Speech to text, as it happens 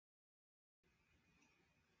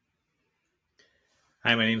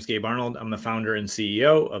Hi, my name is Gabe Arnold. I'm the founder and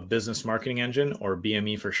CEO of Business Marketing Engine, or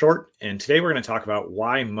BME for short. And today we're going to talk about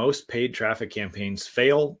why most paid traffic campaigns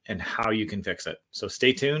fail and how you can fix it. So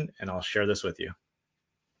stay tuned and I'll share this with you.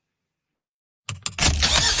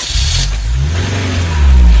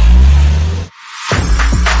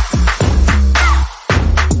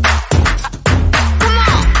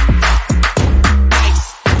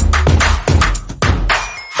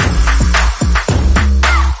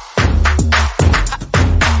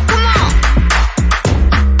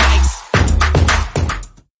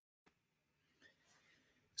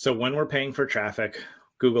 So when we're paying for traffic,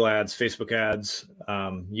 Google ads, Facebook ads,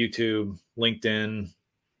 YouTube, LinkedIn,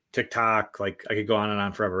 TikTok, like I could go on and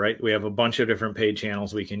on forever, right? We have a bunch of different paid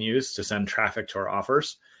channels we can use to send traffic to our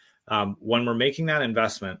offers. When we're making that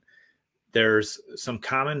investment, there's some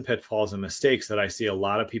common pitfalls and mistakes that I see a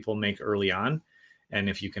lot of people make early on. And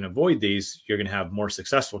if you can avoid these, you're going to have more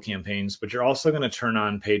successful campaigns, but you're also going to turn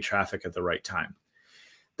on paid traffic at the right time.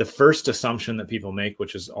 The first assumption that people make,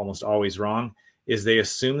 which is almost always wrong, is they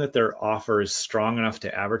assume that their offer is strong enough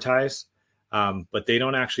to advertise, but they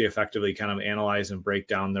don't actually effectively kind of analyze and break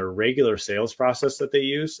down their regular sales process that they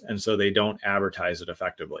use. And so they don't advertise it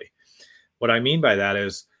effectively. What I mean by that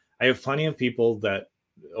is I have plenty of people that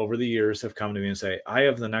over the years have come to me and say, I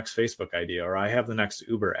have the next Facebook idea, or I have the next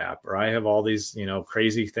Uber app, or I have all these,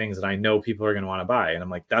 crazy things that I know people are going to want to buy. And I'm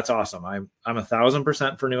like, that's awesome. I'm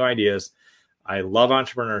 1,000% for new ideas. I love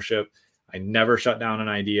entrepreneurship. I never shut down an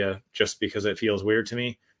idea just because it feels weird to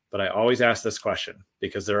me. But I always ask this question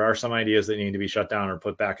because there are some ideas that need to be shut down or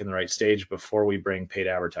put back in the right stage before we bring paid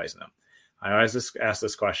advertising them. I always ask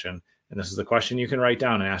this question, and this is the question you can write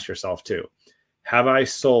down and ask yourself too. Have I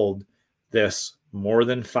sold this more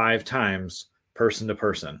than 5 times person to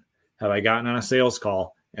person? Have I gotten on a sales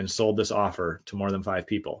call and sold this offer to more than 5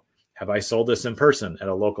 people? Have I sold this in person at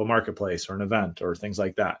a local marketplace or an event or things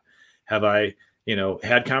like that? Have I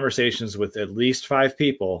had conversations with at least 5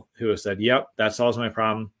 people who have said, yep, that solves my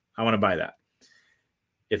problem. I want to buy that.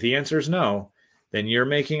 If the answer is no, then you're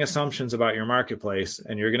making assumptions about your marketplace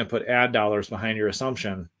and you're going to put ad dollars behind your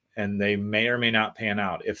assumption, and they may or may not pan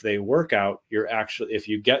out. If they work out, if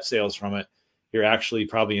you get sales from it, you're actually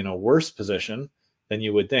probably in a worse position than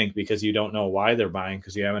you would think because you don't know why they're buying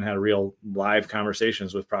because you haven't had real live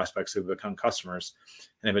conversations with prospects who've become customers.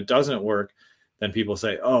 And if it doesn't work, then people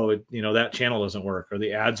say, oh, that channel doesn't work, or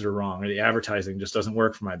the ads are wrong, or the advertising just doesn't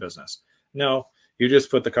work for my business. No, you just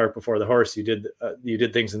put the cart before the horse. You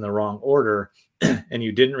did things in the wrong order, and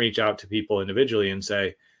you didn't reach out to people individually and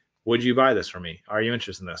say, would you buy this for me? Are you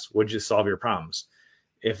interested in this? Would you solve your problems?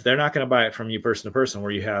 If they're not going to buy it from you person to person, where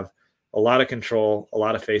you have a lot of control, a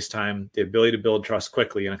lot of face time, the ability to build trust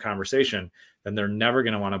quickly in a conversation, then they're never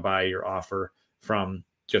going to want to buy your offer from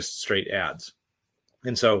just straight ads.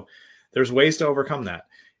 And so there's ways to overcome that.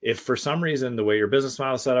 If for some reason, the way your business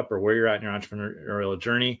model is set up or where you're at in your entrepreneurial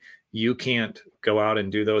journey, you can't go out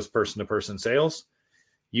and do those person-to-person sales,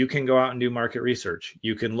 you can go out and do market research.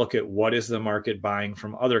 You can look at what is the market buying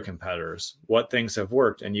from other competitors, what things have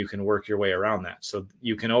worked, and you can work your way around that. So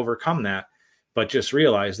you can overcome that, but just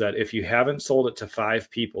realize that if you haven't sold it to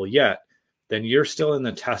 5 people yet, then you're still in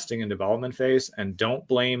the testing and development phase. And don't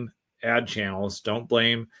blame ad channels. Don't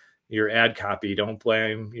blame your ad copy. Don't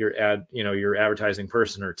blame your your advertising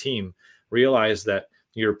person or team. Realize that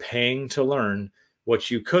you're paying to learn what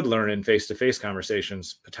you could learn in face-to-face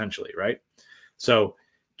conversations potentially, right? So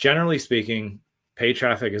generally speaking, paid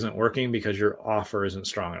traffic isn't working because your offer isn't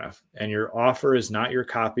strong enough. And your offer is not your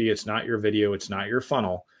copy. It's not your video. It's not your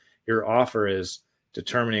funnel. Your offer is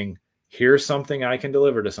determining, here's something I can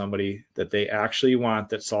deliver to somebody that they actually want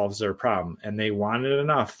that solves their problem. And they want it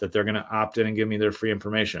enough that they're going to opt in and give me their free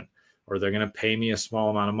information, or they're going to pay me a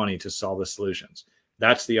small amount of money to solve the solutions.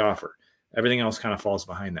 That's the offer. Everything else kind of falls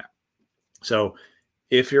behind that. So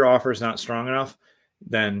if your offer is not strong enough,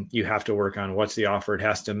 then you have to work on what's the offer. It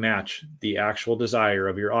has to match the actual desire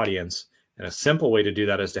of your audience. And a simple way to do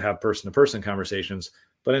that is to have person-to-person conversations.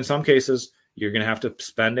 But in some cases, you're going to have to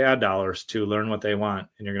spend ad dollars to learn what they want,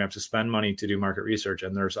 and you're going to have to spend money to do market research.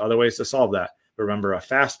 And there's other ways to solve that. But remember, a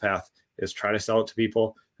fast path is try to sell it to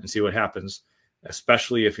people and see what happens,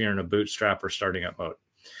 especially if you're in a bootstrap or starting up mode.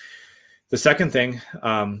 The second thing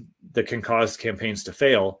that can cause campaigns to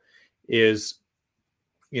fail is,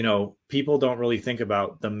 people don't really think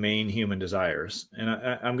about the main human desires. And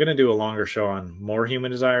I'm going to do a longer show on more human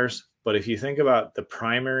desires. But if you think about the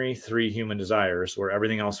primary 3 human desires where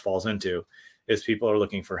everything else falls into, is people are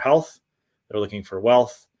looking for health, they're looking for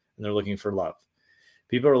wealth, and they're looking for love.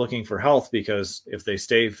 People are looking for health because if they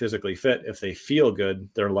stay physically fit, if they feel good,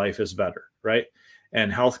 their life is better, right?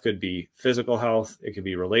 And health could be physical health. It could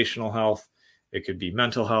be relational health. It could be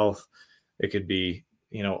mental health. It could be,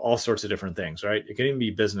 all sorts of different things, right? It can even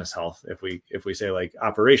be business health. If we say like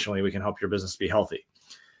operationally, we can help your business be healthy.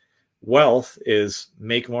 Wealth is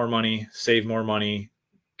make more money, save more money,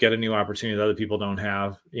 get a new opportunity that other people don't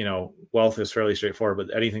have. Wealth is fairly straightforward,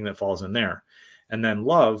 but anything that falls in there. And then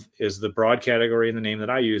love is the broad category in the name that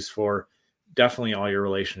I use for definitely all your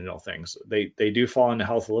relational things. They do fall into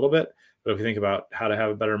health a little bit, but if you think about how to have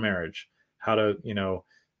a better marriage, how to,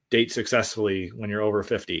 date successfully when you're over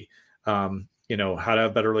 50, how to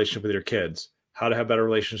have a better relationship with your kids, how to have better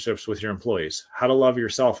relationships with your employees, how to love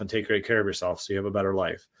yourself and take great care of yourself so you have a better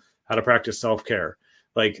life, how to practice self-care.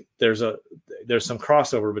 Like there's some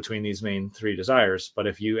crossover between these main three desires. But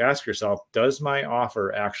if you ask yourself, does my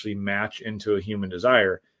offer actually match into a human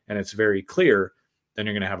desire? And it's very clear, then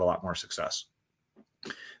you're going to have a lot more success.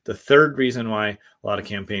 The third reason why a lot of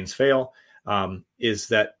campaigns fail is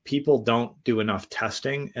that people don't do enough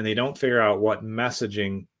testing and they don't figure out what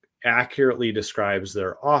messaging accurately describes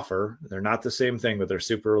their offer. They're not the same thing, but they're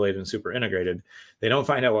super related and super integrated. They don't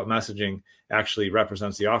find out what messaging actually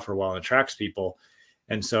represents the offer well and attracts people.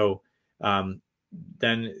 And so then,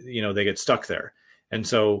 they get stuck there. And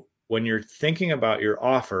so when you're thinking about your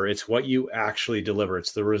offer, it's what you actually deliver.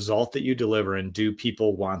 It's the result that you deliver, and do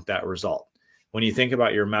people want that result? When you think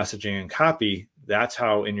about your messaging and copy, that's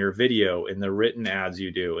how in your video, in the written ads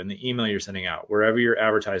you do, in the email you're sending out, wherever you're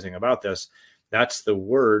advertising about this, that's the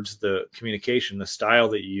words, the communication, the style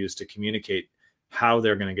that you use to communicate how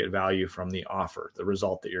they're going to get value from the offer, the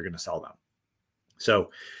result that you're going to sell them.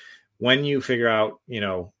 So when you figure out,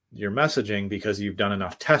 your messaging, because you've done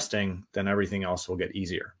enough testing, then everything else will get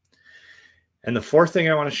easier. And the fourth thing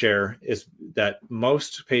I want to share is that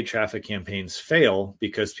most paid traffic campaigns fail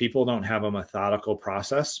because people don't have a methodical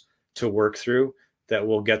process to work through that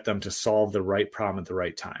will get them to solve the right problem at the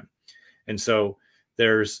right time. And so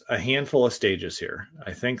there's a handful of stages here.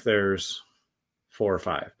 I think there's 4 or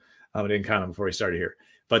 5. I didn't count them before we started here.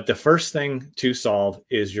 But the first thing to solve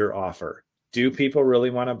is your offer. Do people really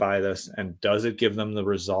want to buy this? And does it give them the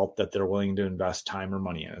result that they're willing to invest time or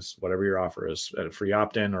money in? Whatever your offer is, a free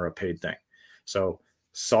opt-in or a paid thing. So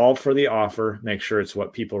solve for the offer, make sure it's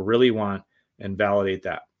what people really want, and validate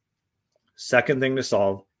that. Second thing to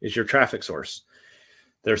solve is your traffic source.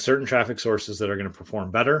 There are certain traffic sources that are going to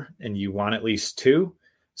perform better, and you want at least 2.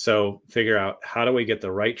 So figure out, how do we get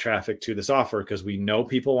the right traffic to this offer? Because we know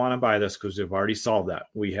people want to buy this because we've already solved that.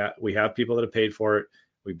 We have people that have paid for it.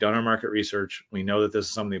 We've done our market research. We know that this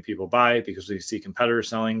is something that people buy because we see competitors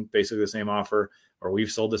selling basically the same offer, or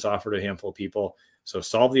we've sold this offer to a handful of people. So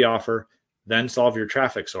solve the offer, then solve your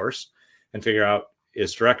traffic source and figure out,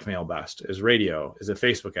 is direct mail best? Is radio? Is it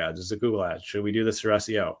Facebook ads? Is it Google ads? Should we do this through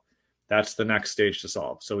SEO? That's the next stage to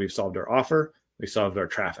solve. So we've solved our offer. We solved our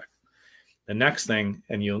traffic. The next thing,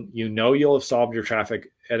 and you'll have solved your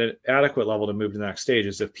traffic at an adequate level to move to the next stage,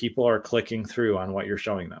 is if people are clicking through on what you're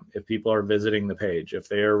showing them, if people are visiting the page, if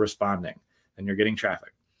they are responding, then you're getting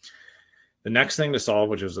traffic. The next thing to solve,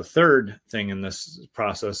 which is the third thing in this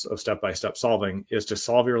process of step-by-step solving, is to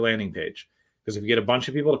solve your landing page. Because if you get a bunch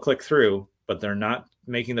of people to click through, but they're not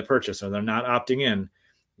making the purchase or they're not opting in,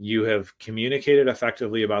 you have communicated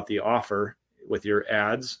effectively about the offer with your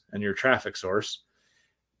ads and your traffic source.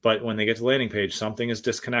 But when they get to the landing page, something is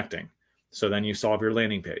disconnecting. So then you solve your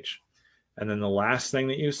landing page. And then the last thing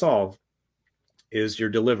that you solve is your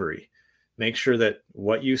delivery. Make sure that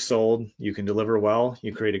what you sold, you can deliver well,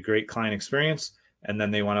 you create a great client experience, and then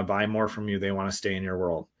they want to buy more from you. They want to stay in your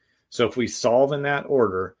world. So if we solve in that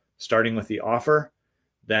order, starting with the offer,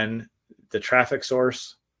 then the traffic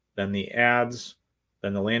source, then the ads,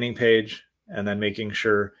 then the landing page, and then making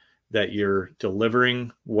sure that you're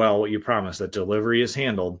delivering well what you promised, that delivery is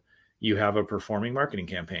handled, you have a performing marketing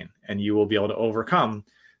campaign, and you will be able to overcome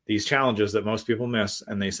these challenges that most people miss.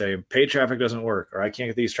 And they say, paid traffic doesn't work, or I can't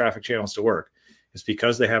get these traffic channels to work. It's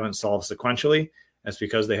because they haven't solved sequentially. It's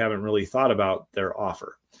because they haven't really thought about their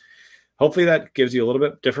offer. Hopefully that gives you a little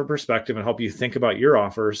bit different perspective and help you think about your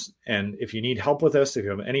offers. And if you need help with this, if you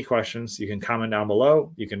have any questions, you can comment down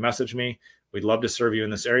below. You can message me. We'd love to serve you in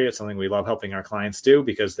this area. It's something we love helping our clients do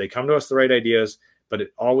because they come to us the right ideas, but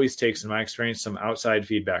it always takes, in my experience, some outside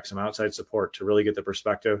feedback, some outside support to really get the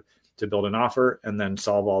perspective to build an offer and then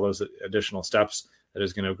solve all those additional steps that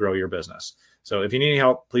is going to grow your business. So if you need any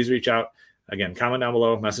help, please reach out. Again, comment down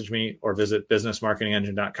below, message me, or visit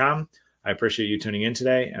businessmarketingengine.com. I appreciate you tuning in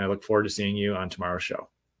today, and I look forward to seeing you on tomorrow's show.